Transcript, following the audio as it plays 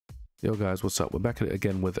Yo guys, what's up? We're back at it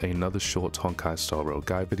again with another short Honkai style road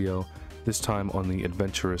guide video, this time on the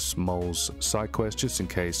Adventurous moles side quest, just in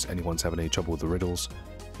case anyone's having any trouble with the riddles.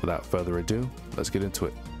 Without further ado, let's get into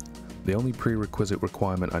it. The only prerequisite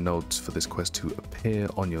requirement I note for this quest to appear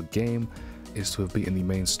on your game is to have beaten the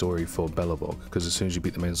main story for Epilogue, because as soon as you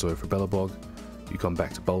beat the main story for Epilogue, you come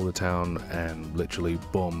back to Boulder Town and literally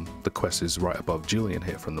boom, the quest is right above Julian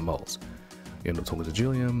here from the moles. You end up talking to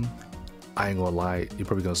Julian. I ain't gonna lie, you're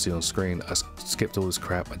probably gonna see on screen, I skipped all this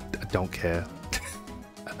crap, I don't care.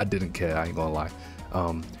 I didn't care, I ain't gonna lie.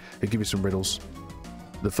 He'll give you some riddles.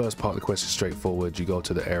 The first part of the quest is straightforward. You go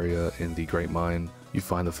to the area in the Great Mine, you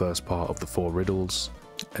find the first part of the 4 riddles,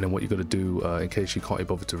 and then what you're gonna do, in case you can't be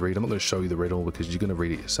bothered to read, I'm not gonna show you the riddle because you're gonna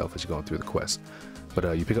read it yourself as you're going through the quest.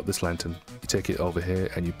 But you pick up this lantern, you take it over here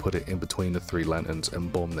and you put it in between the 3 lanterns and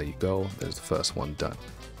boom, there you go, there's the first one done.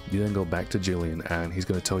 You then go back to Julian and he's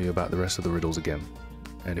going to tell you about the rest of the riddles again.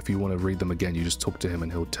 And if you want to read them again, you just talk to him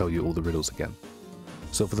and he'll tell you all the riddles again.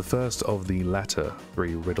 So for the first of the latter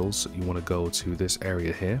 3 riddles, you want to go to this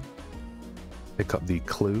area here, pick up the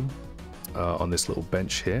clue on this little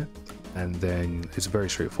bench here, and then it's very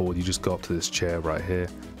straightforward. You just go up to this chair right here,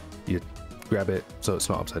 you grab it so it's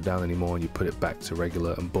not upside down anymore, and you put it back to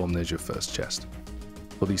regular, and boom, there's your first chest.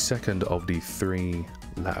 For the second of the 3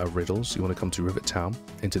 latter riddles, you want to come to Rivet Town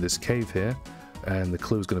into this cave here, and the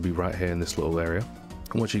clue is going to be right here in this little area.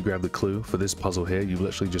 And once you grab the clue for this puzzle here, you've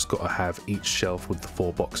literally just got to have each shelf with the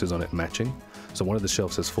 4 boxes on it matching. So one of the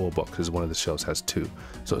shelves has 4 boxes, one of the shelves has 2.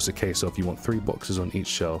 So it's a case of you want 3 boxes on each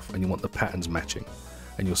shelf and you want the patterns matching.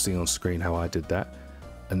 And you'll see on screen how I did that,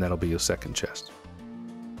 and that'll be your second chest.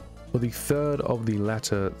 For the third of the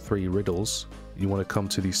latter 3 riddles, you want to come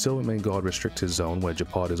to the Silver Main Guard restricted zone where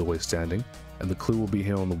Japard is always standing, and the clue will be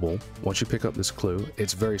here on the wall. Once you pick up this clue,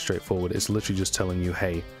 it's very straightforward. It's literally just telling you,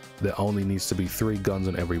 hey, there only needs to be 3 guns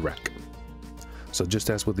on every rack. So just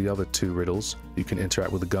as with the other 2 riddles, you can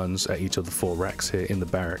interact with the guns at each of the 4 racks here in the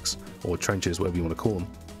barracks, or trenches, whatever you want to call them.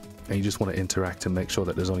 And you just want to interact and make sure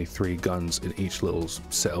that there's only 3 guns in each little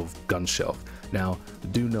set of gun shelf. Now,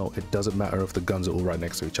 do note, it doesn't matter if the guns are all right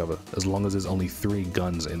next to each other. As long as there's only 3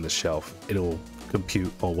 guns in the shelf, it'll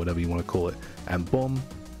compute, or whatever you want to call it. And boom,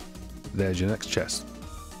 there's your next chest.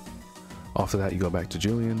 After that, you go back to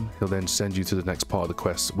Julian. He'll then send you to the next part of the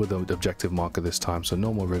quest with an objective marker this time, so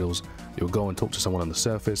no more riddles. You'll go and talk to someone on the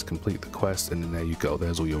surface, complete the quest, and then there you go.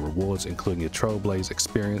 There's all your rewards, including your Trailblaze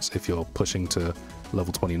experience if you're pushing to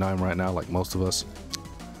level 29 right now, like most of us.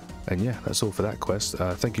 And yeah, that's all for that quest.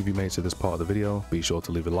 Thank you if you made it to this part of the video. Be sure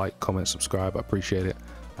to leave a like, comment, subscribe. I appreciate it.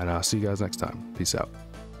 And I'll see you guys next time. Peace out.